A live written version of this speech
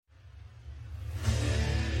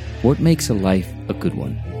What makes a life a good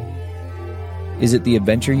one? Is it the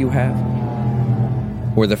adventure you have?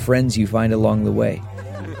 Or the friends you find along the way?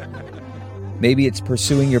 Maybe it's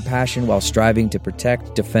pursuing your passion while striving to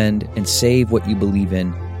protect, defend, and save what you believe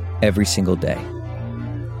in every single day.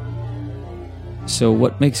 So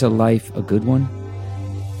what makes a life a good one?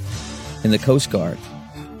 In the Coast Guard,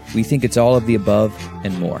 we think it's all of the above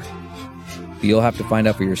and more. But you'll have to find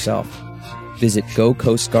out for yourself. Visit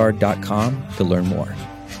gocoastguard.com to learn more.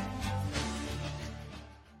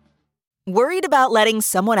 Worried about letting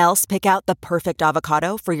someone else pick out the perfect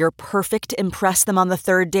avocado for your perfect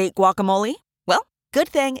impress-them-on-the-third-date guacamole? Well, good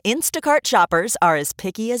thing Instacart shoppers are as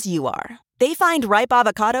picky as you are. They find ripe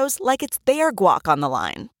avocados like it's their guac on the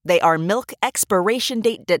line. They are milk expiration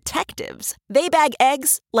date detectives. They bag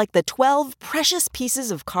eggs like the 12 precious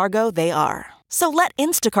pieces of cargo they are. So let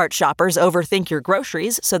Instacart shoppers overthink your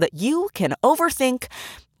groceries so that you can overthink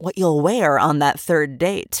what you'll wear on that third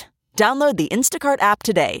date. Download the Instacart app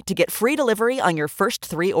today to get free delivery on your first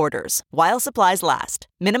 3 orders, while supplies last.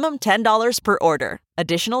 Minimum $10 per order.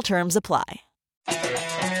 Additional terms apply.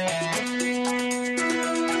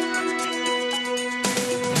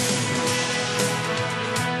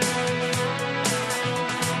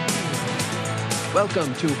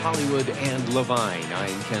 Welcome to Hollywood and Levine.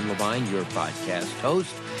 I'm Ken Levine, your podcast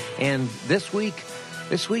host. And this week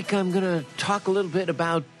I'm going to talk a little bit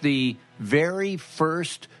about the very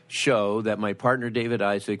first show that my partner David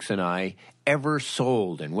Isaacs and I ever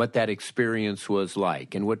sold and what that experience was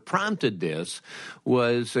like. And what prompted this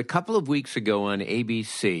was a couple of weeks ago on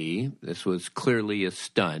ABC. This was clearly a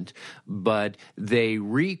stunt, but they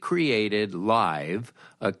recreated live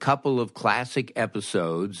a couple of classic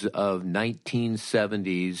episodes of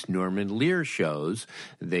 1970s Norman Lear shows.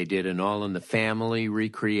 They did an All in the Family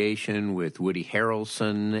recreation with Woody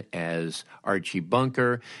Harrelson as Archie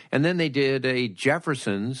Bunker, and then they did a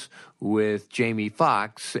Jeffersons with Jamie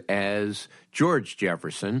Foxx as George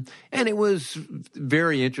Jefferson, and it was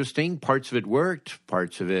very interesting. Parts of it worked,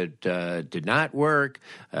 parts of it did not work.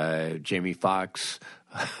 Jamie Foxx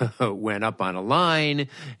went up on a line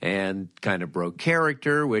and kind of broke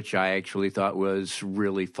character, which I actually thought was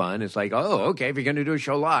really fun. It's like, oh, okay, if you're going to do a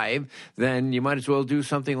show live, then you might as well do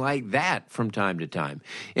something like that from time to time.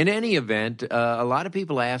 In any event, a lot of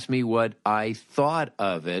people asked me what I thought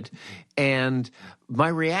of it, and my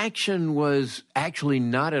reaction was actually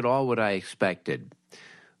not at all what I expected.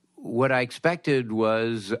 What I expected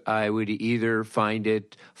was I would either find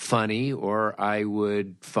it funny or I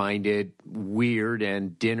would find it weird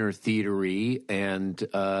and dinner theatery, and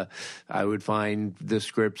I would find the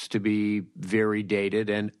scripts to be very dated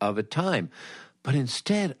and of a time. But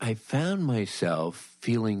instead, I found myself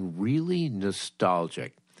feeling really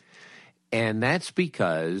nostalgic. And that's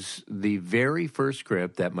because the very first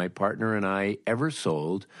script that my partner and I ever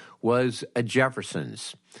sold was a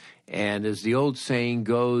Jeffersons. And as the old saying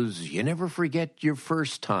goes, you never forget your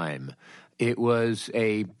first time. It was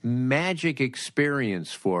a magic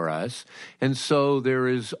experience for us. And so there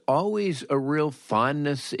is always a real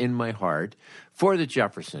fondness in my heart for the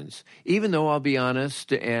Jeffersons, even though I'll be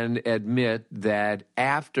honest and admit that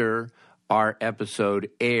after our episode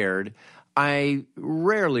aired, I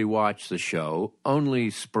rarely watched the show,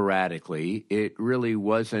 only sporadically. It really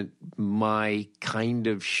wasn't my kind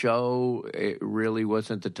of show. It really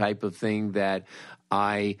wasn't the type of thing that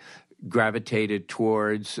I gravitated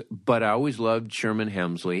towards, but I always loved Sherman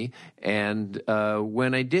Hemsley. And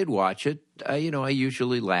when I did watch it, I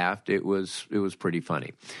usually laughed. It was pretty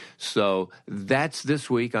funny. So that's this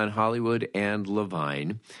week on Hollywood and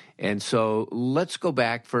Levine. And so let's go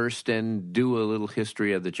back first and do a little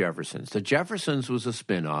history of the Jeffersons. The Jeffersons was a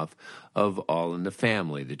spinoff of All in the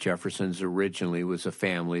Family. The Jeffersons originally was a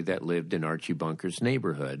family that lived in Archie Bunker's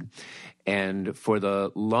neighborhood. And for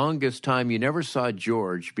the longest time, you never saw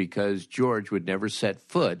George because George would never set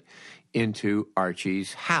foot into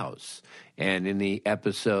Archie's house. And in the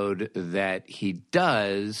episode that he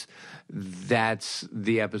does, that's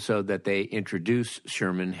the episode that they introduced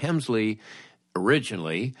Sherman Hemsley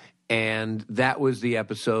originally, and that was the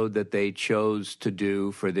episode that they chose to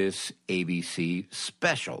do for this ABC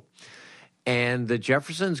special. And the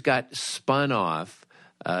Jeffersons got spun off.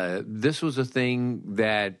 This was a thing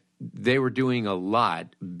that they were doing a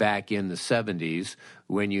lot back in the 70s.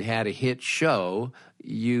 When you had a hit show,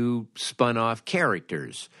 you spun off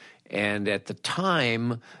characters. And at the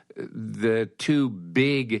time, the two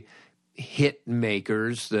big hit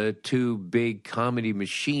makers, the two big comedy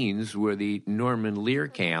machines, were the Norman Lear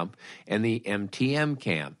camp and the MTM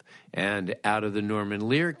camp. And out of the Norman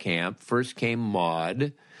Lear camp, first came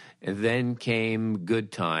Maude, and then came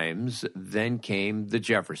Good Times, then came the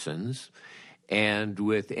Jeffersons. And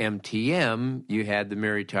with MTM, you had the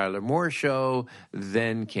Mary Tyler Moore Show,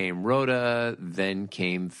 then came Rhoda, then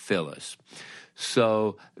came Phyllis.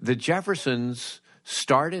 So the Jeffersons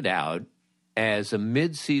started out as a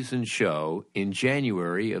mid-season show in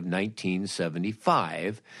January of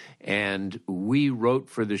 1975, and we wrote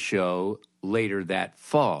for the show later that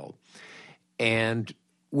fall. And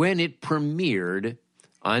when it premiered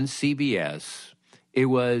on CBS, it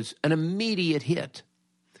was an immediate hit.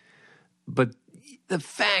 But the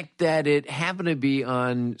fact that it happened to be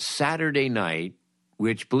on Saturday night,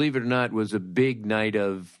 which, believe it or not, was a big night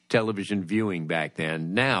of television viewing back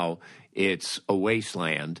then. Now it's a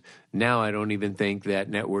wasteland. Now I don't even think that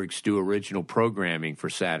networks do original programming for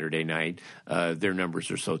Saturday night. Their numbers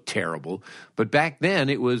are so terrible. But back then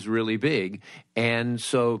it was really big. And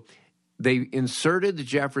so they inserted the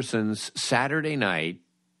Jeffersons Saturday night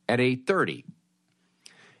at 8:30.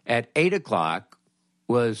 At 8 o'clock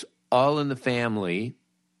was All in the Family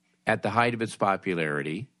at the height of its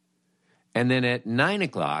popularity. And then at 9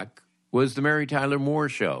 o'clock was the Mary Tyler Moore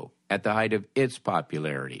Show at the height of its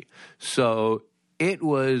popularity. So it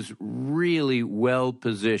was really well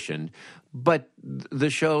positioned, but the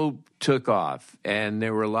show took off, and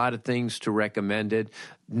there were a lot of things to recommend it.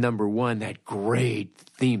 Number one, that great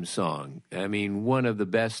theme song. I mean, one of the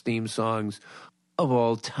best theme songs of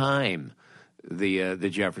all time, the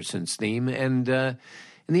Jeffersons theme. And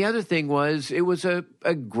the other thing was, it was a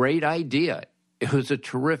great idea. It was a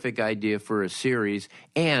terrific idea for a series,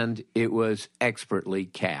 and it was expertly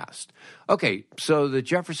cast. Okay, so the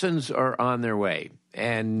Jeffersons are on their way,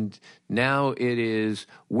 and now it is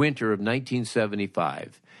winter of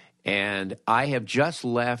 1975, and I have just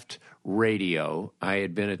left radio. I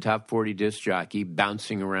had been a top 40 disc jockey,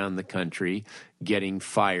 bouncing around the country, getting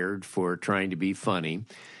fired for trying to be funny,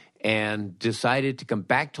 and decided to come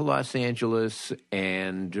back to Los Angeles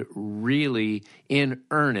and really, in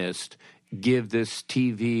earnest, give this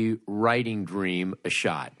TV writing dream a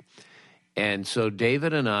shot. And so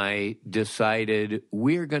David and I decided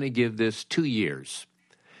we're going to give this 2 years.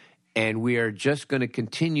 And we are just going to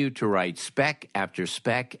continue to write spec after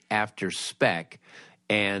spec after spec.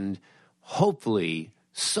 And hopefully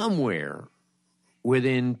somewhere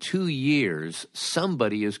within 2 years,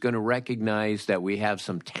 somebody is going to recognize that we have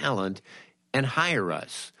some talent and hire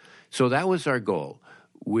us. So that was our goal.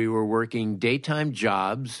 We were working daytime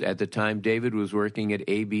jobs. At the time, David was working at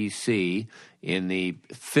ABC in the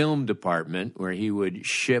film department, where he would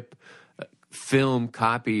ship film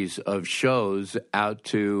copies of shows out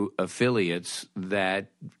to affiliates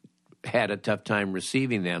that had a tough time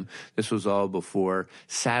receiving them. This was all before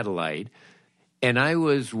satellite. And I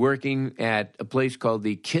was working at a place called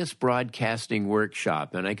the KISS Broadcasting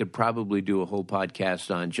Workshop, and I could probably do a whole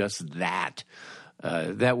podcast on just that.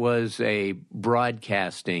 That was a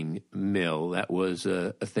broadcasting mill. That was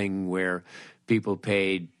a thing where people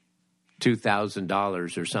paid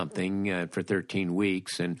 $2,000 or something for 13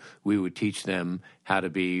 weeks, and we would teach them how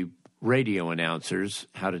to be radio announcers,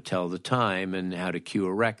 how to tell the time, and how to cue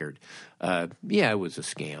a record. Yeah, it was a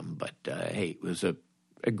scam, but hey, it was a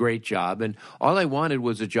great job. And all I wanted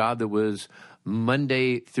was a job that was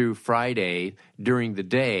Monday through Friday during the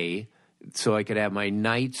day, so I could have my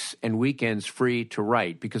nights and weekends free to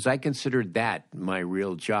write, because I considered that my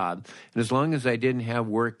real job. And as long as I didn't have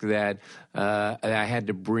work that I had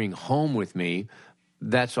to bring home with me,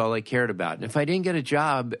 that's all I cared about. And if I didn't get a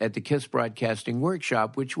job at the KISS Broadcasting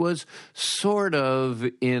Workshop, which was sort of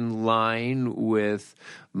in line with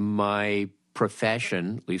my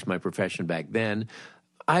profession, at least my profession back then,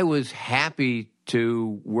 I was happy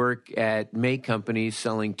to work at May companies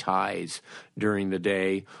selling ties during the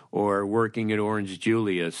day, or working at Orange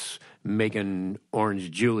Julius making Orange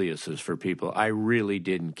Juliuses for people. I really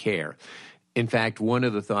didn't care. In fact, one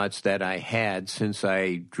of the thoughts that I had since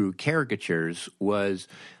I drew caricatures was,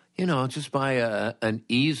 just buy an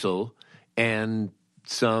easel and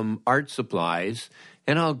some art supplies,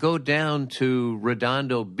 and I'll go down to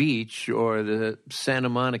Redondo Beach or the Santa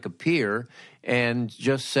Monica Pier and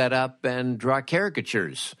just set up and draw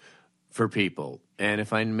caricatures for people. And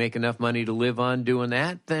if I make enough money to live on doing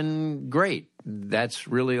that, then great. That's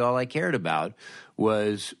really all I cared about,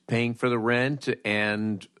 was paying for the rent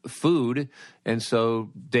and food. And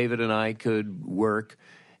so David and I could work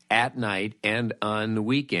at night and on the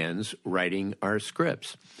weekends writing our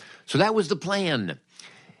scripts. So that was the plan.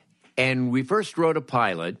 And we first wrote a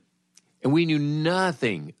pilot, and we knew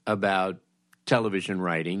nothing about television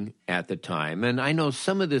writing at the time. And I know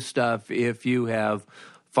some of this stuff, if you have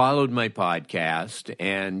followed my podcast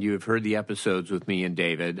and you have heard the episodes with me and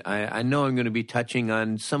David, I know I'm going to be touching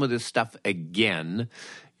on some of this stuff again.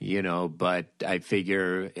 but I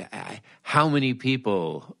figure how many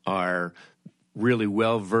people are really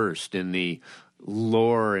well-versed in the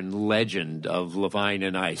lore and legend of Levine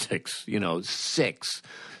and Isaacs? 6.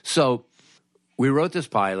 So we wrote this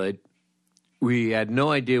pilot. We had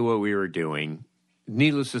no idea what we were doing.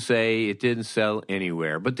 Needless to say, it didn't sell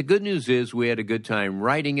anywhere. But the good news is we had a good time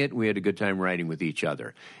writing it. We had a good time writing with each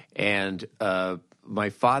other. And my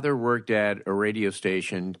father worked at a radio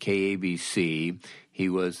station, KABC. He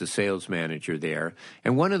was the sales manager there.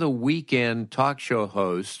 And one of the weekend talk show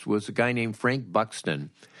hosts was a guy named Frank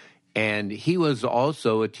Buxton. And he was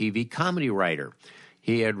also a TV comedy writer.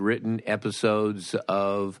 He had written episodes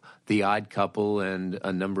of The Odd Couple and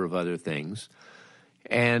a number of other things.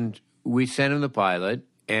 And we sent him the pilot,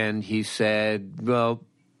 and he said, well,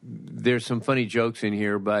 there's some funny jokes in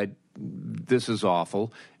here, but this is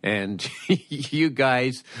awful, and you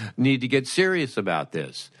guys need to get serious about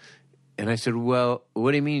this. And I said, well, what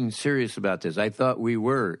do you mean serious about this? I thought we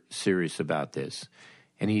were serious about this.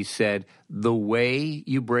 And he said, the way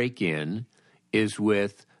you break in is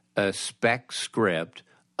with a spec script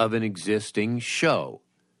of an existing show.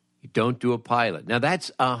 You don't do a pilot. Now,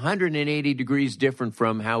 that's 180 degrees different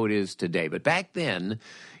from how it is today. But back then,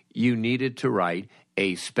 you needed to write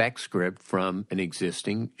a spec script from an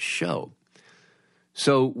existing show.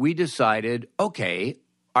 So we decided, okay,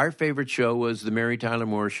 our favorite show was the Mary Tyler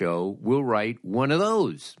Moore Show. We'll write one of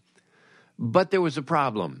those. But there was a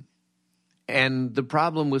problem. And the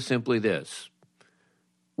problem was simply this.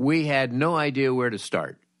 We had no idea where to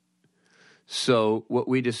start. So what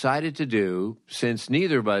we decided to do, since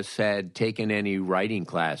neither of us had taken any writing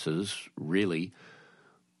classes, really,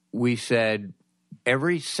 we said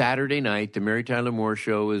every Saturday night, the Mary Tyler Moore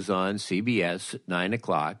Show is on CBS at 9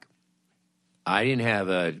 o'clock. I didn't have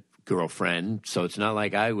a girlfriend, so it's not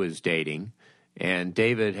like I was dating. And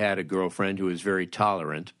David had a girlfriend who was very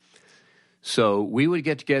tolerant. So we would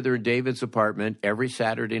get together in David's apartment every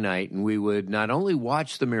Saturday night, and we would not only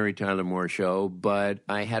watch the Mary Tyler Moore Show, but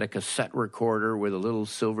I had a cassette recorder with a little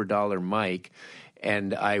silver dollar mic,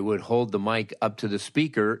 and I would hold the mic up to the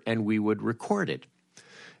speaker, and we would record it.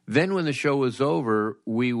 Then when the show was over,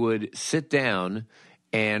 we would sit down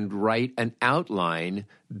and write an outline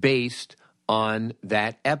based on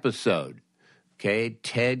that episode. Okay,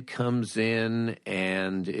 Ted comes in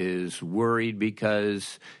and is worried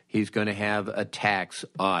because he's going to have a tax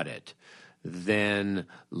audit. Then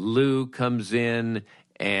Lou comes in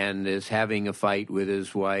and is having a fight with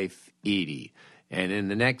his wife, Edie. And in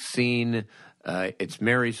the next scene, it's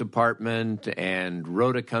Mary's apartment, and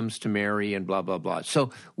Rhoda comes to Mary, and blah, blah, blah. So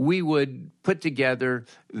we would put together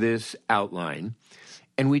this outline.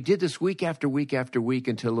 And we did this week after week after week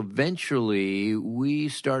until eventually we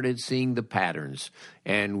started seeing the patterns,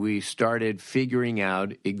 and we started figuring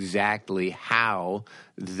out exactly how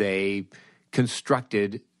they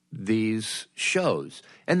constructed these shows.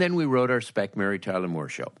 And then we wrote our spec Mary Tyler Moore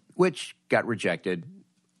Show, which got rejected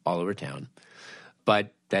all over town.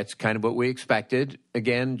 But that's kind of what we expected.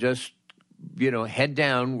 Again, just, head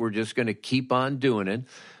down. We're just going to keep on doing it.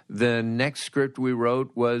 The next script we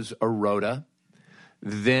wrote was a Rhoda.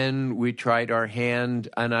 Then we tried our hand,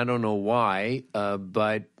 and I don't know why,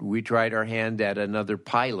 but we tried our hand at another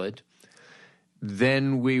pilot.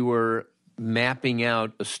 Then we were mapping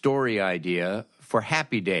out a story idea for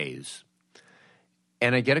Happy Days.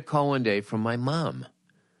 And I get a call one day from my mom.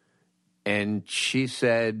 And she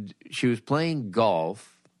said she was playing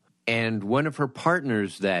golf, and one of her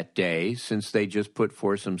partners that day, since they just put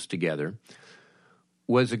foursomes together,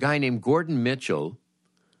 was a guy named Gordon Mitchell,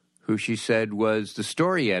 who she said was the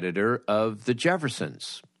story editor of The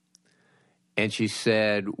Jeffersons. And she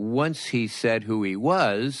said once he said who he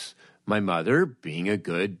was, my mother, being a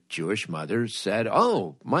good Jewish mother, said,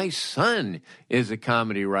 oh, my son is a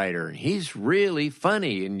comedy writer, and he's really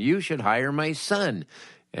funny, and you should hire my son.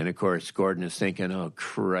 And, of course, Gordon is thinking, oh,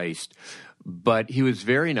 Christ. But he was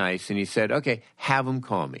very nice, and he said, okay, have him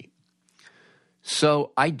call me.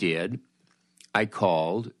 So I did. I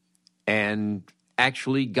called, and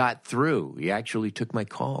actually got through. He actually took my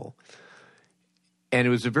call. And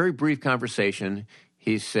it was a very brief conversation.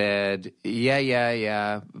 He said,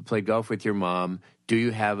 yeah, played golf with your mom. Do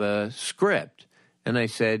you have a script? And I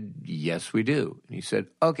said, yes, we do. And he said,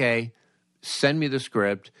 okay, send me the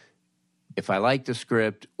script. If I like the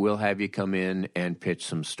script, we'll have you come in and pitch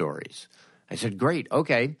some stories. I said, great,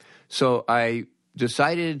 okay. So I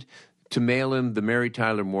decided to mail him the Mary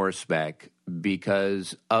Tyler Moore spec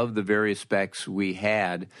because of the various specs we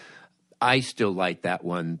had. I still like that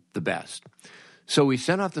one the best. So we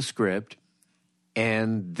sent off the script,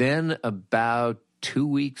 and then about 2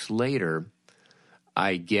 weeks later,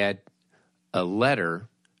 I get a letter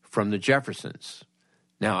from the Jeffersons.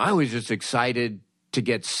 Now, I was just excited to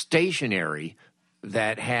get stationery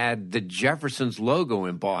that had the Jeffersons logo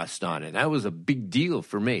embossed on it. That was a big deal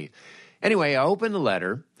for me. Anyway, I opened the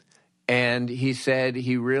letter, and he said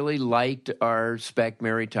he really liked our Spec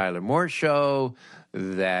Mary Tyler Moore show,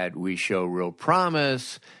 that we show real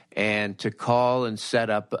promise, and to call and set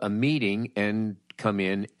up a meeting and come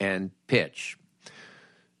in and pitch.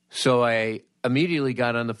 So I immediately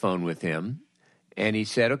got on the phone with him, and he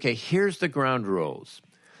said, okay, here's the ground rules.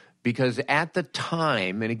 Because at the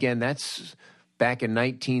time, and again, that's back in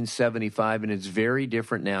 1975, and it's very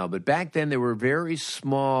different now, but back then there were very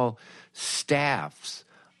small staffs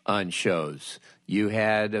on shows. You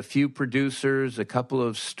had a few producers, a couple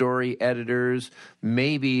of story editors,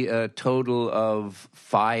 maybe a total of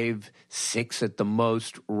 5, 6 at the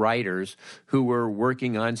most writers who were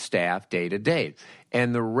working on staff day to day.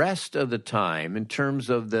 And the rest of the time, in terms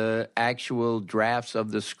of the actual drafts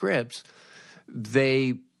of the scripts,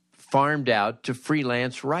 they farmed out to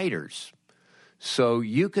freelance writers. So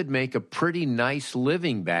you could make a pretty nice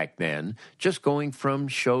living back then, just going from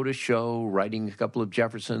show to show, writing a couple of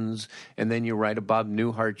Jeffersons, and then you write a Bob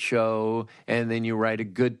Newhart show, and then you write a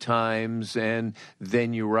Good Times, and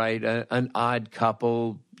then you write an Odd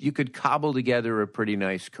Couple. You could cobble together a pretty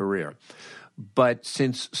nice career. But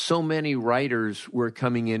since so many writers were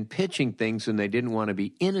coming in pitching things and they didn't want to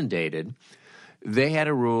be inundated, they had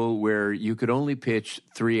a rule where you could only pitch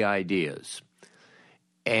 3 ideas.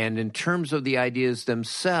 And in terms of the ideas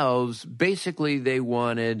themselves, basically they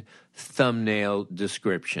wanted thumbnail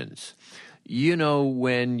descriptions. You know,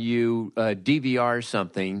 when you DVR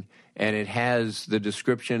something and it has the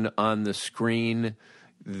description on the screen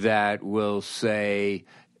that will say,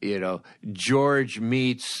 you know, George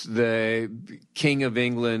meets the King of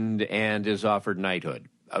England and is offered knighthood.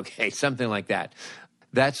 Okay, something like that.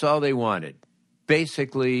 That's all they wanted.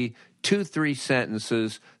 Basically, 2-3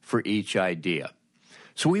 sentences for each idea.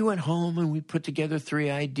 So we went home and we put together 3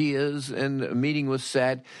 ideas, and a meeting was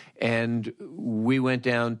set, and we went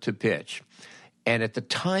down to pitch. And at the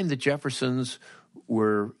time, the Jeffersons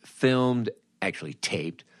were filmed, actually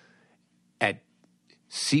taped, at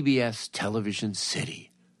CBS Television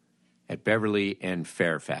City at Beverly and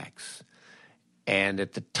Fairfax. And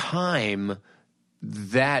at the time,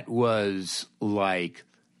 that was like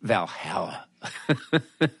Valhalla.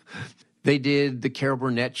 They did the Carol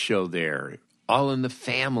Burnett show there, All in the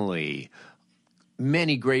Family,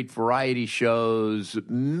 many great variety shows,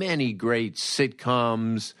 many great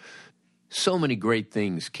sitcoms. So many great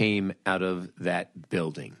things came out of that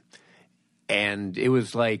building. And it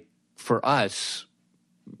was like, for us,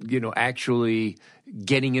 you know, actually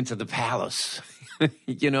getting into the palace,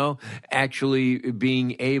 you know, actually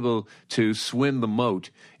being able to swim the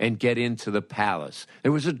moat and get into the palace.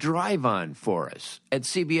 There was a drive-on for us at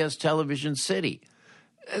CBS Television City.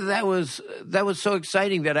 That was so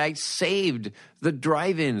exciting that I saved the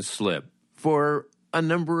drive-in slip for a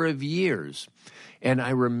number of years. And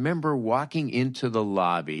I remember walking into the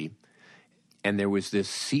lobby, and there was this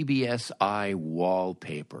CBSI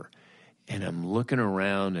wallpaper. And I'm looking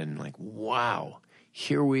around and like, wow,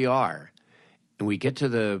 here we are. And we get to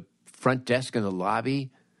the front desk in the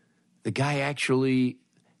lobby. The guy actually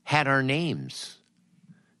had our names,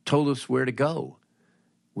 told us where to go.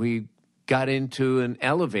 We got into an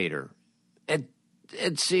elevator at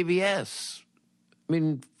CBS. I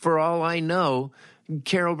mean, for all I know,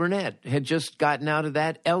 Carol Burnett had just gotten out of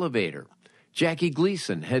that elevator. Jackie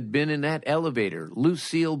Gleason had been in that elevator.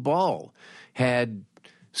 Lucille Ball had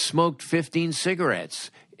smoked 15 cigarettes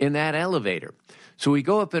in that elevator. So we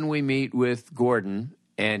go up and we meet with Gordon,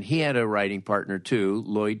 and he had a writing partner too,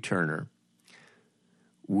 Lloyd Turner.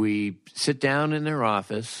 We sit down in their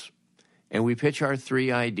office, and we pitch our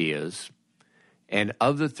 3 ideas. And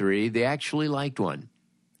of the 3, they actually liked one.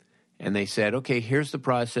 And they said, okay, here's the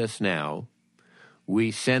process now.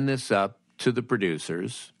 We send this up to the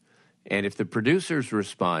producers, and if the producers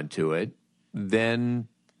respond to it, then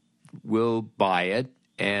we'll buy it,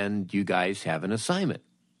 and you guys have an assignment.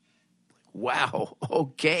 Wow,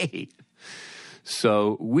 okay.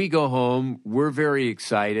 So we go home. We're very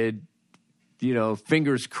excited. You know,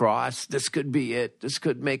 fingers crossed. This could be it. This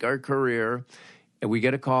could make our career. And we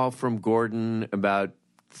get a call from Gordon about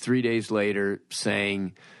 3 days later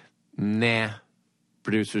saying, nah,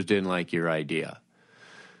 producers didn't like your idea.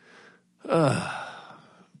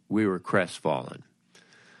 We were crestfallen.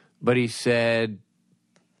 But he said,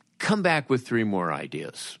 come back with 3 more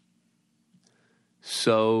ideas.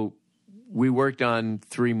 So we worked on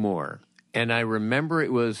 3 more. And I remember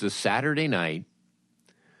it was a Saturday night.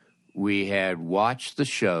 We had watched the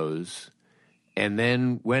shows and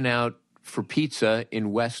then went out for pizza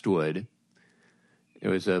in Westwood.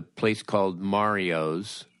 There was a place called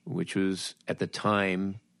Mario's, which was at the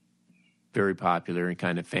time very popular and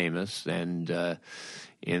kind of famous. And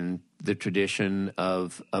in the tradition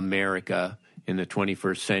of America in the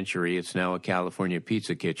 21st century, it's now a California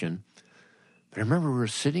pizza kitchen. But I remember we were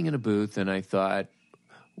sitting in a booth, and I thought,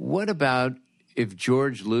 what about if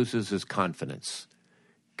George loses his confidence?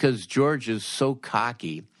 Because George is so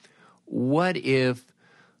cocky. What if,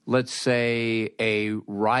 let's say, a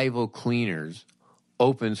rival cleaners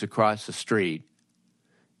opens across the street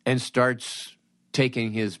and starts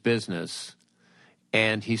taking his business,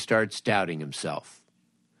 and he starts doubting himself?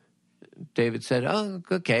 David said, oh,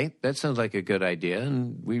 okay, that sounds like a good idea.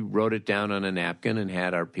 And we wrote it down on a napkin and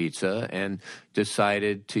had our pizza and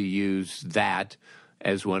decided to use that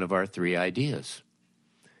as one of our 3 ideas.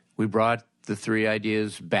 We brought the 3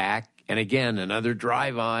 ideas back, and again, another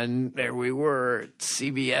drive-on. There we were at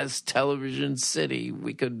CBS Television City.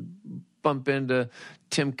 We could bump into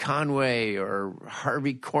Tim Conway or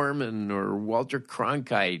Harvey Korman or Walter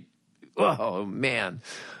Cronkite. Oh, man.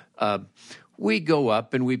 We go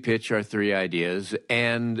up and we pitch our 3 ideas,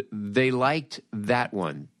 and they liked that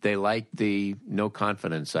one. They liked the no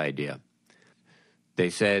confidence idea.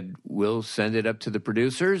 They said, we'll send it up to the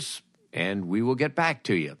producers, and we will get back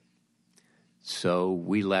to you. So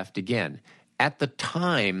we left again. At the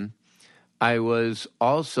time, I was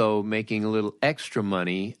also making a little extra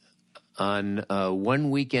money. On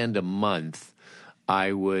one weekend a month,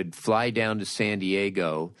 I would fly down to San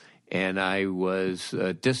Diego, and I was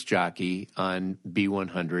a disc jockey on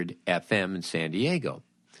B100 FM in San Diego.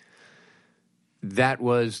 That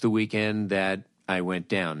was the weekend that I went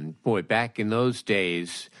down. Boy, back in those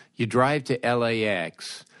days, you drive to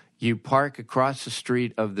LAX, you park across the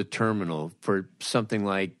street of the terminal for something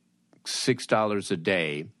like $6 a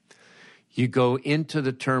day. You go into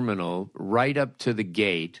the terminal, right up to the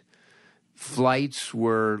gate. Flights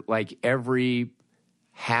were like every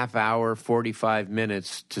half hour, 45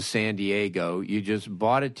 minutes to San Diego. You just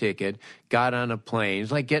bought a ticket, got on a plane.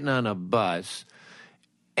 It's like getting on a bus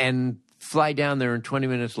and fly down there, and 20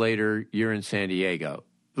 minutes later, you're in San Diego.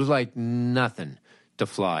 It was like nothing to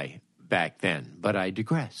fly back then, but I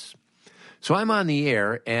digress. So I'm on the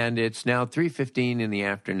air, and it's now 3:15 in the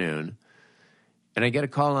afternoon, and I get a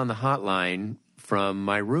call on the hotline from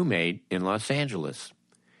my roommate in Los Angeles.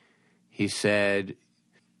 He said,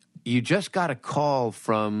 you just got a call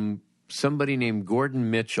from somebody named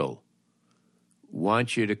Gordon Mitchell.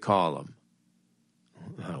 Want you to call him.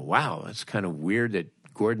 Oh, wow, that's kind of weird that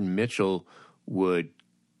Gordon Mitchell would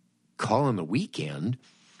call on the weekend.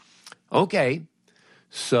 Okay,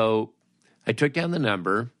 so I took down the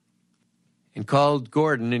number and called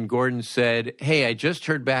Gordon, and Gordon said, hey, I just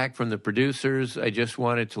heard back from the producers. I just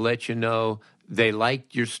wanted to let you know they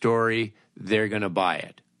liked your story. They're going to buy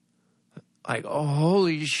it. Like, oh,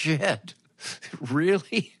 holy shit.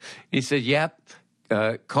 Really? He said, yep,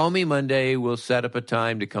 call me Monday. We'll set up a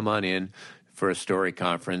time to come on in for a story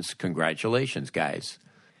conference. Congratulations, guys.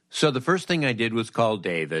 So the first thing I did was call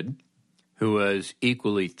David, who was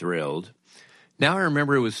equally thrilled. Now I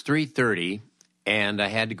remember it was 3:30, and I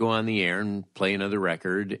had to go on the air and play another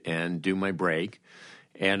record and do my break.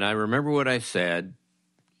 And I remember what I said,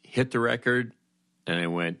 hit the record, and I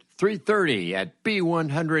went, 3:30 at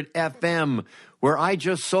B100 FM, where I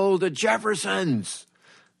just sold to Jefferson's.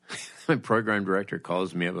 My program director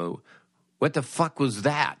calls me up, what the fuck was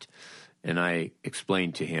that? And I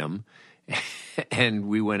explained to him, and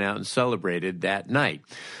we went out and celebrated that night.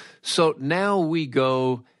 So now we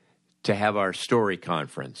go to have our story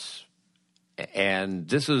conference. And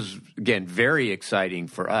this is, again, very exciting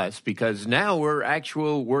for us because now we're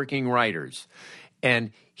actual working writers.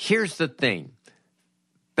 And here's the thing.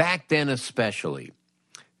 Back then especially,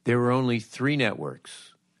 there were only 3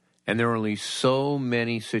 networks, and there were only so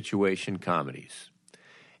many situation comedies.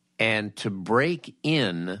 And to break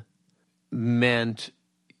in meant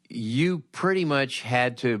you pretty much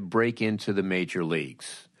had to break into the major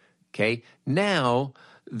leagues, okay? Now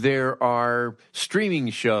there are streaming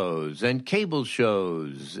shows and cable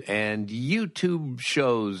shows and YouTube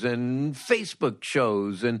shows and Facebook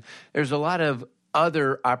shows, and there's a lot of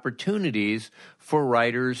other opportunities for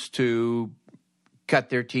writers to cut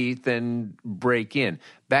their teeth and break in.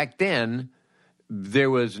 Back then, there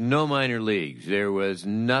was no minor leagues. There was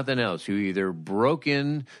nothing else. You either broke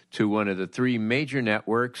in to one of the 3 major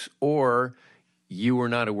networks or you were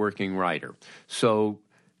not a working writer. So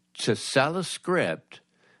to sell a script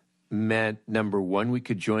meant, number one, we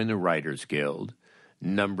could join the Writers Guild.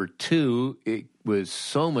 Number 2, it was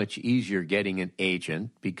so much easier getting an agent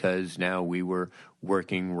because now we were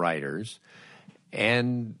working writers.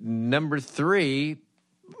 And number 3,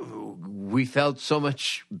 we felt so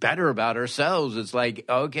much better about ourselves. It's like,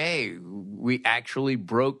 okay, we actually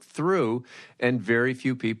broke through, and very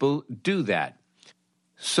few people do that.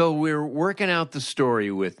 So we're working out the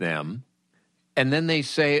story with them, and then they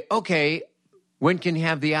say, okay, when can you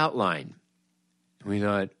have the outline? We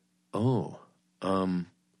thought,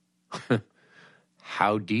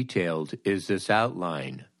 how detailed is this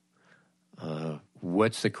outline?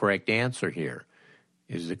 What's the correct answer here?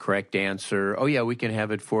 Is the correct answer, oh, yeah, we can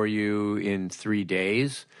have it for you in 3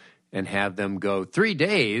 days, and have them go, 3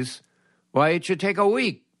 days? Why, it should take a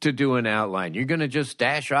week to do an outline. You're going to just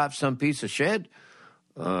dash off some piece of shit?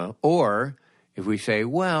 Or if we say,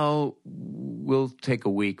 well, we'll take a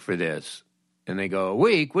week for this, and they go, a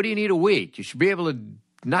week? What do you need a week? You should be able to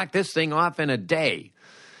knock this thing off in a day.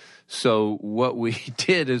 So what we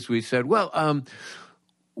did is we said, well,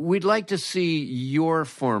 we'd like to see your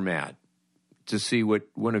format, to see what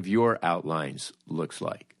one of your outlines looks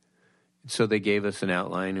like. So they gave us an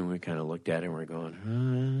outline, and we kind of looked at it, and we're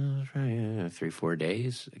going, 3-4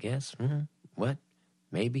 days, I guess. What?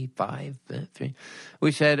 Maybe 5, 3.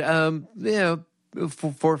 We said, 4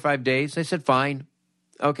 or 5 days. They said, fine.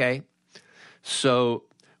 Okay. So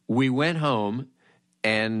we went home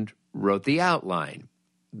and wrote the outline.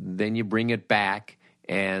 Then you bring it back,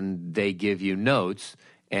 and they give you notes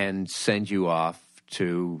and send you off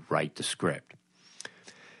to write the script.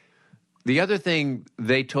 The other thing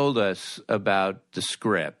they told us about the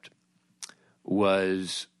script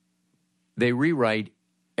was they rewrite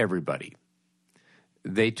everybody.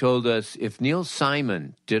 They told us if Neil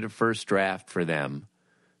Simon did a first draft for them,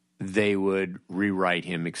 they would rewrite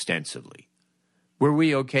him extensively. Were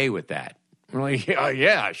we okay with that? We're like,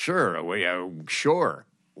 yeah, sure. Sure,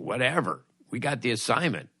 whatever. We got the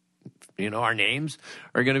assignment. Our names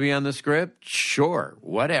are going to be on the script? Sure,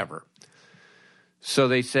 whatever. So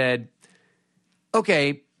they said,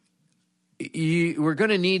 okay, we're going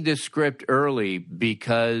to need this script early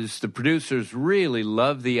because the producers really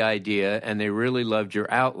loved the idea and they really loved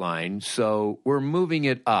your outline, so we're moving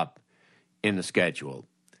it up in the schedule.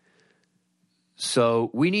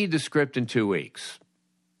 So we need the script in 2 weeks.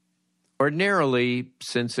 Ordinarily,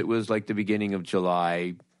 since it was like the beginning of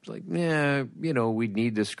July, it's like, we'd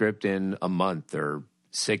need the script in a month or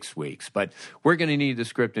 6 weeks, but we're going to need the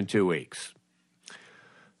script in 2 weeks.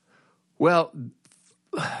 Well,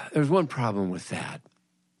 there's one problem with that.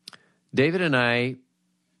 David and I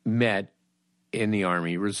met in the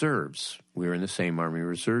Army Reserves. We were in the same Army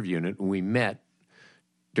Reserve unit, and we met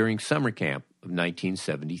during summer camp of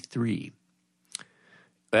 1973.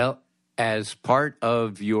 Well, as part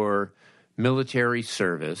of your military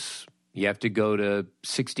service, you have to go to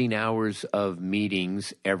 16 hours of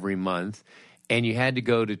meetings every month, and you had to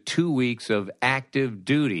go to 2 weeks of active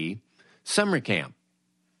duty summer camp.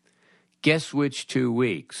 Guess which 2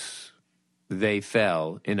 weeks they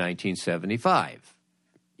fell in 1975?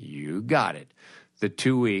 You got it. The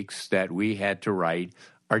 2 weeks that we had to write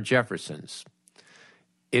our Jeffersons.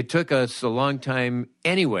 It took us a long time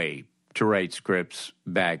anyway to write scripts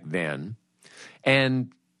back then.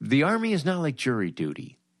 And the Army is not like jury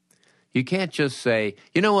duty. You can't just say,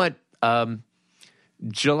 you know what,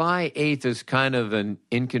 July 8th is kind of an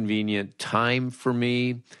inconvenient time for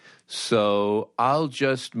me, so I'll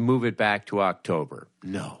just move it back to October.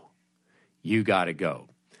 No, you got to go.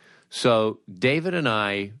 So David and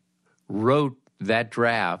I wrote that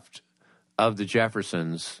draft of the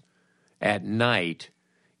Jeffersons at night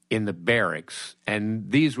in the barracks,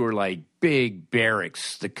 and these were like big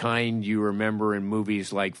barracks, the kind you remember in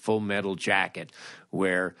movies like Full Metal Jacket,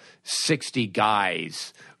 where 60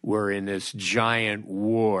 guys were in this giant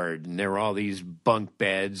ward, and there were all these bunk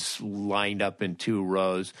beds lined up in 2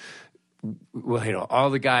 rows. Well, all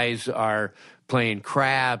the guys are playing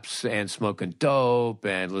craps and smoking dope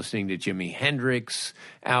and listening to Jimi Hendrix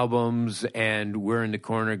albums, and we're in the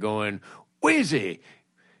corner going, Wheezy,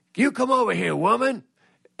 you come over here, woman.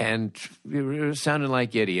 And we were sounding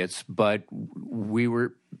like idiots, but we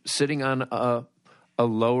were sitting on a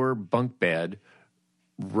lower bunk bed,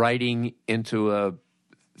 writing into a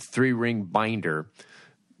 3-ring binder.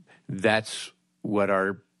 That's what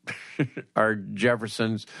our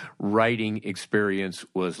Jefferson's writing experience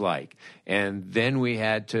was like. And then we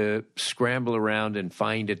had to scramble around and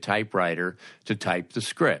find a typewriter to type the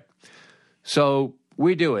script. So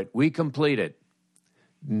we do it. We complete it.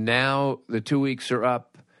 Now the 2 weeks are up,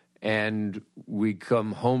 and we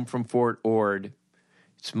come home from Fort Ord.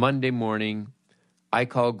 It's Monday morning. I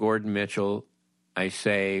call Gordon Mitchell. I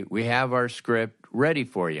say, we have our script ready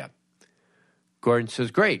for you. Gordon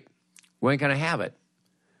says, great. When can I have it?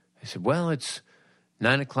 I said, well, it's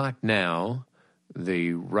 9 o'clock now.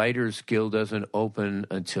 The Writers Guild doesn't open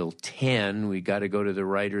until 10. We got to go to the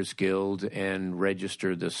Writers Guild and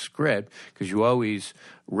register the script, because you always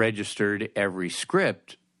registered every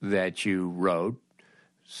script that you wrote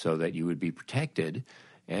so that you would be protected.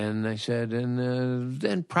 And I said, and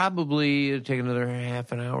then probably it'd take another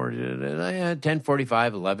half an hour,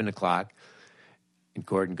 10:45, 11 o'clock. And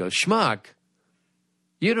Gordon goes, Schmuck,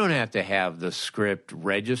 you don't have to have the script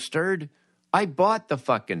registered. I bought the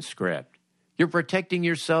fucking script. You're protecting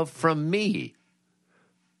yourself from me.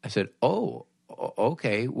 I said, oh,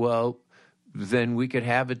 okay, well, then we could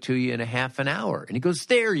have it to you in a half an hour. And he goes,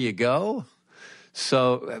 there you go.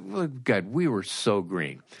 So, God, we were so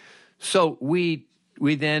green. So we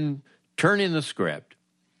then turn in the script,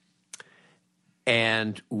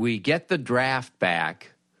 and we get the draft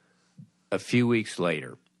back a few weeks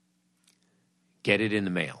later, get it in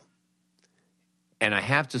the mail. And I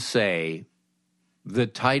have to say, the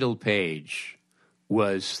title page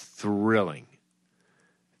was thrilling.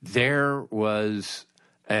 There was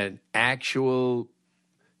an actual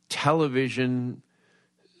television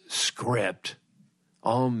script,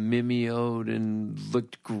 all mimeoed and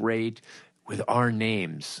looked great, with our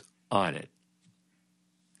names on it.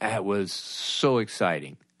 That was so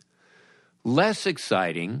exciting. Less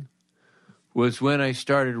exciting was when I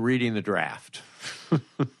started reading the draft.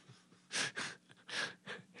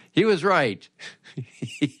 He was right.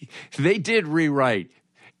 They did rewrite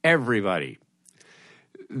everybody.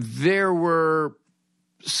 There were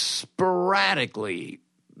sporadically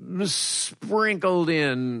sprinkled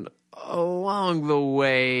in along the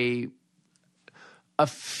way a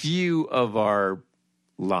few of our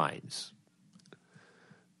lines.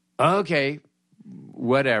 Okay,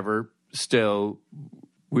 whatever. Still,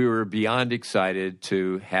 we were beyond excited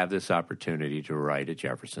to have this opportunity to write at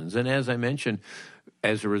Jefferson's. And as I mentioned,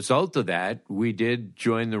 as a result of that, we did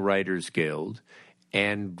join the Writers Guild,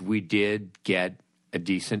 and we did get a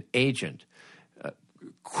decent agent.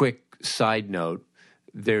 Quick side note,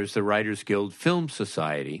 there's the Writers Guild Film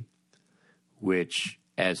Society, which,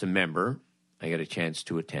 as a member, I got a chance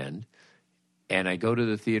to attend. And I go to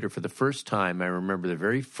the theater for the first time. I remember the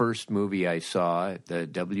very first movie I saw at the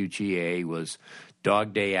WGA was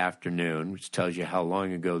Dog Day Afternoon, which tells you how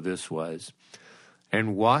long ago this was.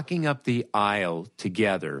 And walking up the aisle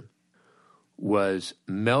together was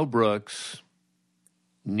Mel Brooks,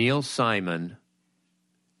 Neil Simon,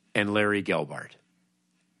 and Larry Gelbart.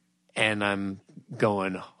 And I'm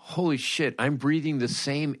going, holy shit, I'm breathing the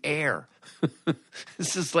same air.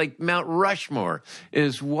 This is like Mount Rushmore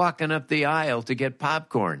is walking up the aisle to get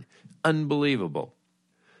popcorn. Unbelievable.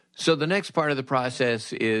 So the next part of the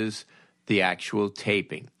process is the actual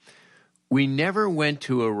taping. We never went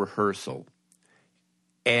to a rehearsal.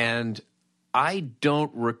 And I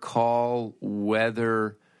don't recall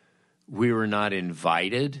whether we were not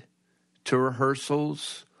invited to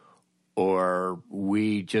rehearsals or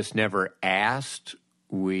we just never asked.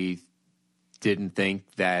 We didn't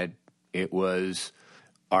think that it was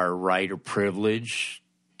our right or privilege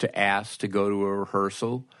to ask to go to a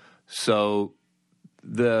rehearsal. So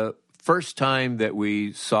the first time that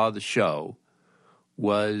we saw the show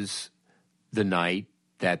was the night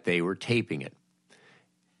that they were taping it.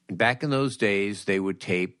 Back in those days, they would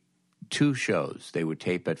tape two shows. They would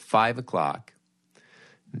tape at 5 o'clock,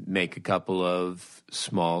 make a couple of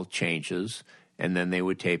small changes, and then they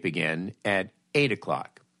would tape again at 8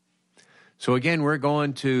 o'clock. So again, we're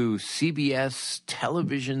going to CBS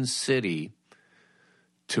Television City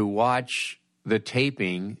to watch the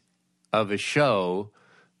taping of a show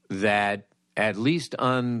that, at least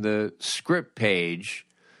on the script page,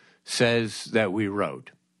 says that we wrote.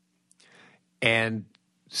 And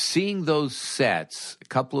seeing those sets a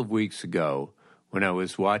couple of weeks ago when I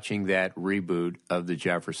was watching that reboot of The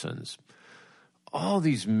Jeffersons, all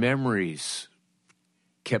these memories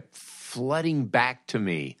kept flooding back to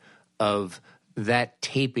me of that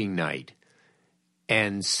taping night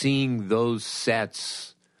and seeing those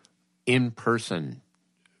sets in person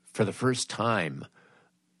for the first time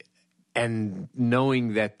and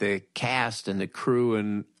knowing that the cast and the crew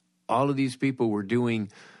and all of these people were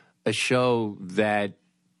doing a show that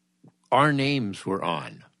our names were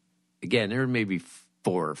on. Again, there were maybe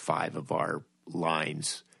 4 or 5 of our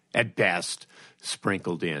lines at best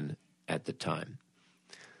sprinkled in at the time.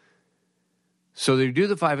 So they do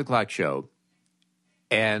the 5 o'clock show,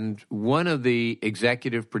 and one of the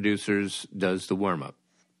executive producers does the warm-up.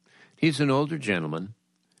 He's an older gentleman,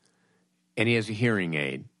 and he has a hearing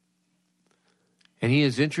aid, and he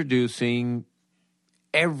is introducing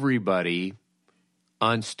everybody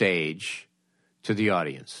on stage to the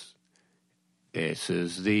audience. This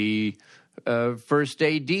is the first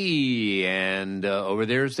AD, and over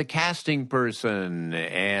there's the casting person,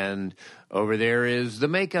 and over there is the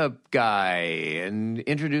makeup guy, and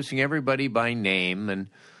introducing everybody by name. And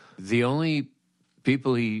the only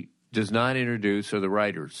people he does not introduce are the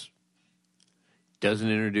writers. Doesn't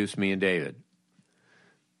introduce me and David.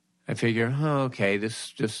 I figure, okay,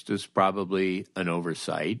 this just is probably an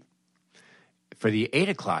oversight. For the 8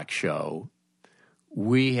 o'clock show,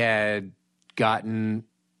 we had gotten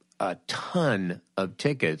a ton of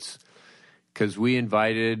tickets because we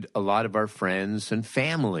invited a lot of our friends and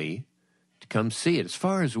family to come see it. As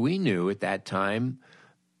far as we knew at that time,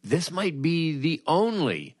 this might be the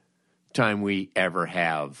only time we ever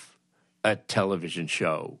have a television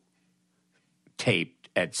show taped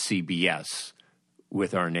at CBS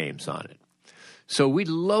with our names on it. So we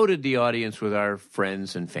loaded the audience with our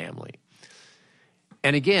friends and family.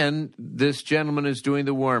 And again, this gentleman is doing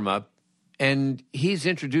the warm-up, and he's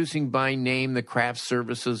introducing by name the craft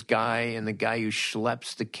services guy and the guy who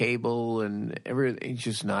schleps the cable and everything. He's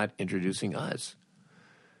just not introducing us.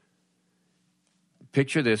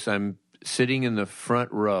 Picture this. I'm sitting in the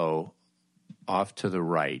front row off to the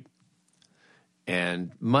right,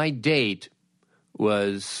 and my date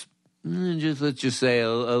was, let's just say, a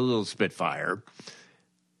little Spitfire.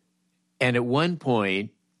 And at one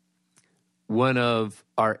point, one of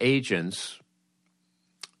our agents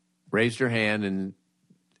raised her hand and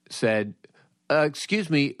said, excuse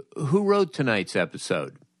me, who wrote tonight's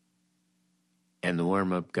episode? And the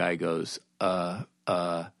warm-up guy goes,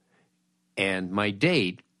 and my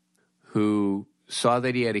date, who saw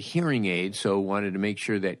that he had a hearing aid, so wanted to make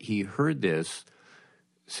sure that he heard this,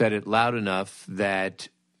 said it loud enough that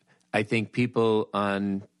I think people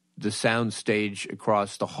on the sound stage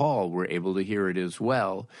across the hall were able to hear it as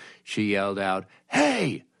well. She yelled out,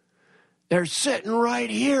 "Hey, they're sitting right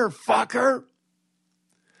here, fucker."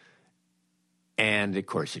 And, of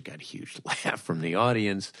course, it got a huge laugh from the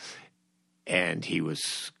audience, and he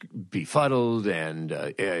was befuddled, and,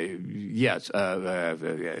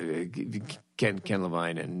 Ken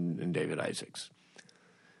Levine and David Isaacs.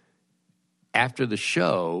 After the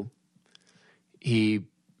show, he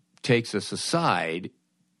takes us aside,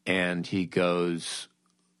 and he goes,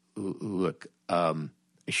 look, I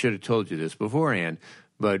should have told you this beforehand,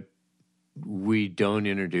 but we don't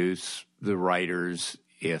introduce the writers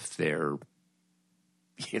if they're,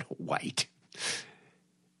 white.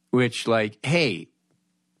 Which, hey,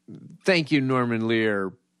 thank you, Norman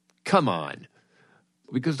Lear, come on.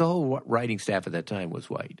 Because the whole writing staff at that time was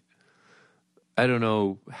white. I don't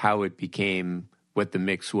know how it became what the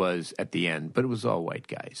mix was at the end, but it was all white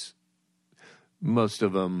guys. Most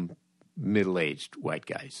of them middle-aged white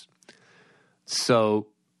guys. So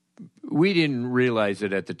we didn't realize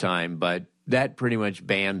it at the time, but that pretty much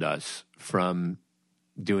banned us from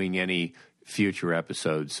doing any future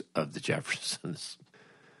episodes of The Jeffersons.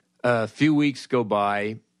 A few weeks go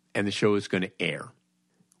by, and the show is going to air.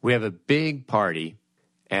 We have a big party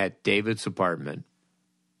at David's apartment,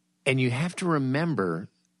 and you have to remember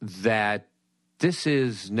that this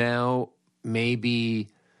is now maybe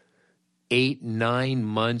 8-9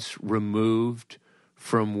 months removed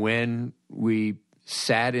from when we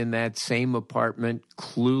sat in that same apartment,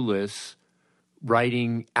 clueless,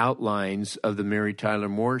 writing outlines of the Mary Tyler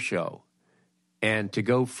Moore Show. And to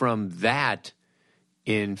go from that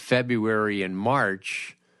in February and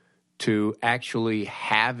March to actually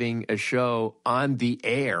having a show on the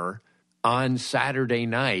air on Saturday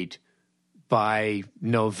night by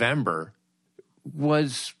November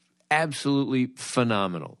was absolutely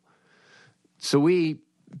phenomenal. So we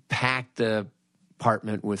packed the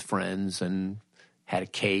apartment with friends and had a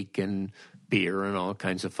cake and beer and all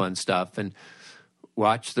kinds of fun stuff and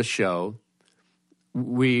watched the show.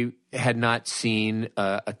 We had not seen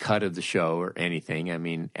a cut of the show or anything. I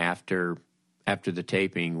mean, after the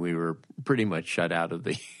taping, we were pretty much shut out of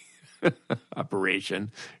the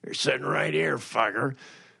operation. You're sitting right here, fucker.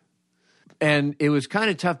 And it was kind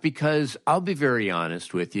of tough because I'll be very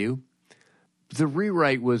honest with you. The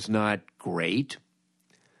rewrite was not great.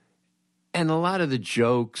 And a lot of the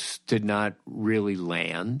jokes did not really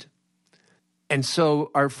land. And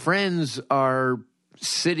so our friends are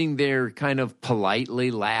sitting there kind of politely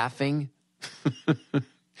laughing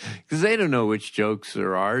because they don't know which jokes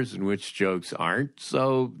are ours and which jokes aren't.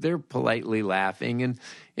 So they're politely laughing, and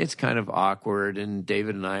it's kind of awkward, and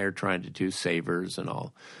David and I are trying to do savers and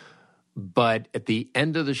all. But at the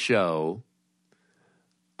end of the show,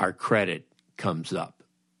 our credit comes up.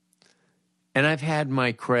 And I've had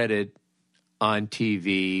my credit on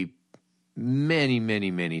TV many, many,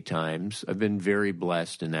 many times. I've been very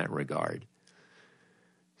blessed in that regard.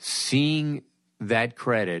 Seeing that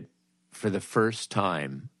credit for the first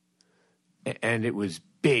time, and it was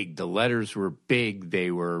big. The letters were big.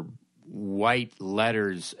 They were white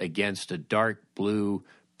letters against a dark blue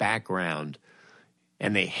background,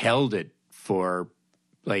 and they held it for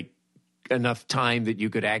like enough time that you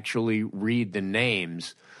could actually read the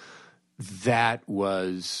names. That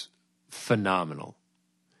was phenomenal.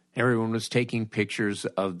 Everyone was taking pictures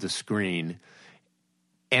of the screen.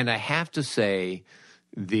 And I have to say,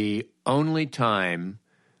 the only time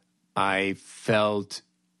I felt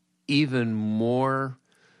even more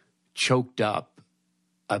choked up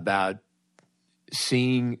about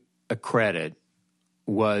seeing a credit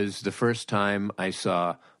was the first time I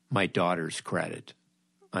saw my daughter's credit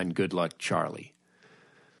on Good Luck Charlie.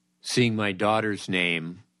 Seeing my daughter's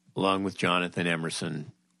name along with Jonathan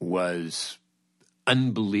Emerson was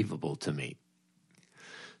unbelievable to me.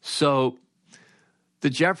 So the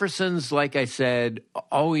Jeffersons, like I said,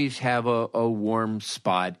 always have a warm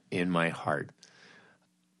spot in my heart.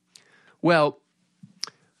 Well,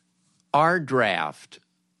 our draft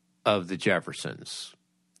of the Jeffersons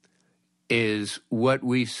is what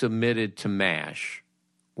we submitted to MASH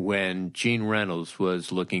when Gene Reynolds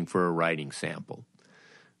was looking for a writing sample.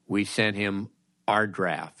 We sent him our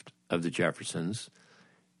draft of the Jeffersons,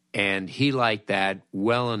 and he liked that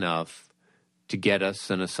well enough to get us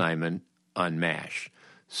an assignment on MASH.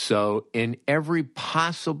 So in every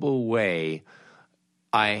possible way,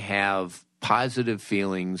 I have positive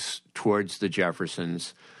feelings towards the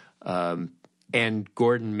Jeffersons, and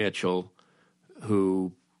Gordon Mitchell,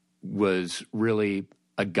 who was really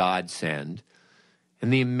a godsend.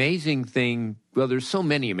 And the amazing thing, well, there's so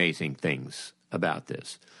many amazing things about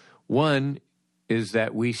this. One is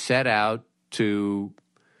that we set out to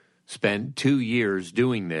spend 2 years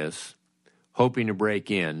doing this, hoping to break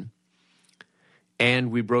in.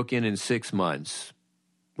 And we broke in 6 months,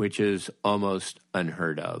 which is almost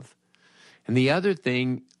unheard of. And the other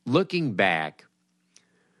thing, looking back,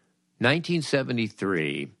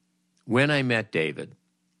 1973, when I met David,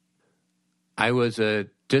 I was a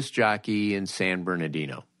disc jockey in San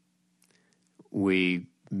Bernardino. We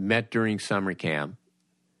met during summer camp.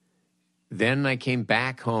 Then I came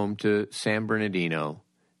back home to San Bernardino.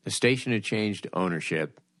 The station had changed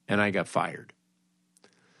ownership, and I got fired.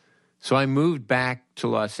 So I moved back to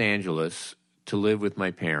Los Angeles to live with my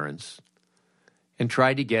parents and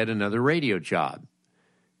tried to get another radio job.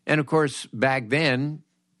 And, of course, back then,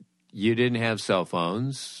 you didn't have cell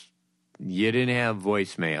phones. You didn't have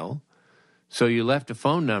voicemail. So you left a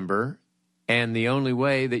phone number, and the only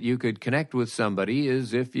way that you could connect with somebody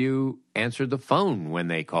is if you answered the phone when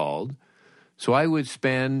they called. So I would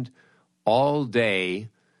spend all day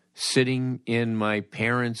sitting in my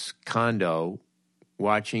parents' condo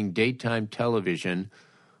watching daytime television,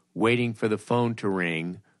 waiting for the phone to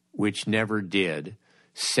ring, which never did,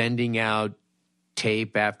 sending out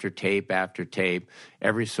tape after tape after tape.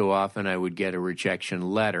 Every so often I would get a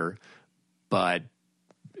rejection letter, but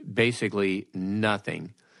basically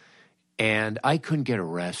nothing. And I couldn't get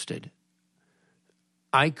arrested.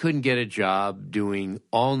 I couldn't get a job doing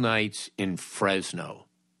all nights in Fresno.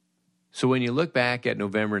 So when you look back at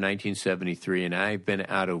November 1973, and I've been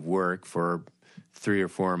out of work for 3 or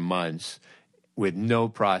 4 months with no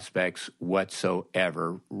prospects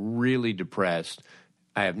whatsoever, really depressed.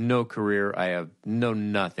 I have no career. I have no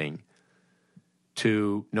nothing.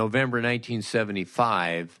 To November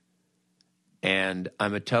 1975, and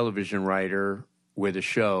I'm a television writer with a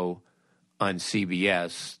show on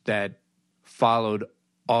CBS that followed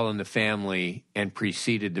All in the Family and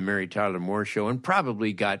preceded the Mary Tyler Moore Show and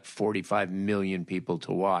probably got 45 million people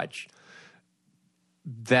to watch.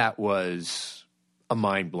 That was a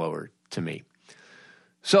mind blower to me.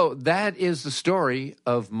 So that is the story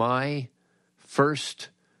of my first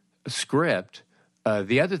script.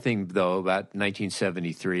 The other thing, though, about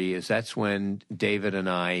 1973 is that's when David and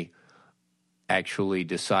I actually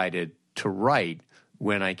decided to write.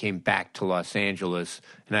 When I came back to Los Angeles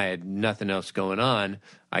and I had nothing else going on,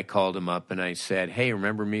 I called him up and I said, hey,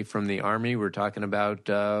 remember me from the Army? We're talking about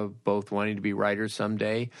both wanting to be writers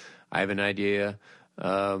someday. I have an idea.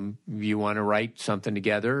 You want to write something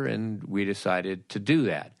together? And we decided to do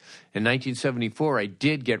that. In 1974, I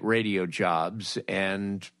did get radio jobs,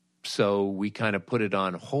 and so we kind of put it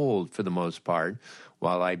on hold for the most part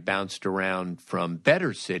while I bounced around from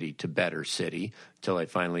better city to better city until I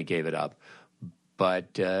finally gave it up.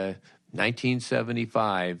 But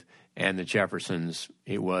 1975 and the Jeffersons,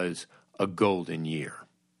 it was a golden year.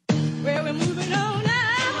 Well, we're moving on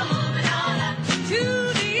up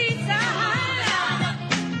to the east side,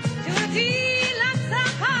 to a deluxe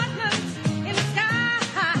apartment in the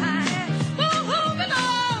sky. Moving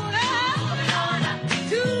on up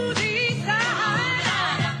to the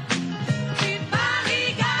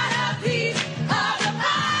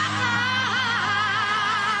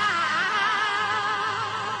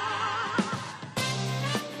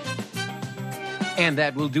And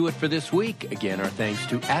that will do it for this week. Again, our thanks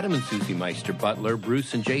to Adam and Susie Meister Butler,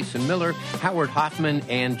 Bruce and Jason Miller, Howard Hoffman,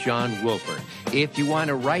 and John Wolford. If you want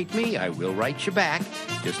to write me, I will write you back.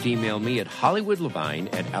 Just email me at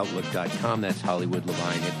hollywoodlevine@outlook.com. That's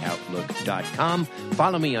hollywoodlevine@outlook.com.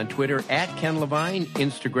 Follow me on Twitter at Ken Levine,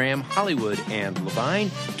 Instagram Hollywood and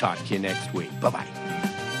Levine. Talk to you next week. Bye-bye.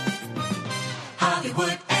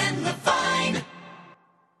 Hollywood and Levine.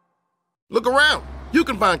 Look around. You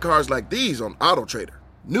can find cars like these on AutoTrader.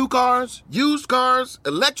 New cars, used cars,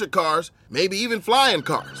 electric cars, maybe even flying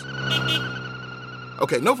cars.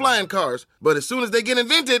 Okay, no flying cars, but as soon as they get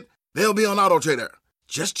invented, they'll be on AutoTrader.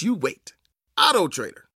 Just you wait. AutoTrader.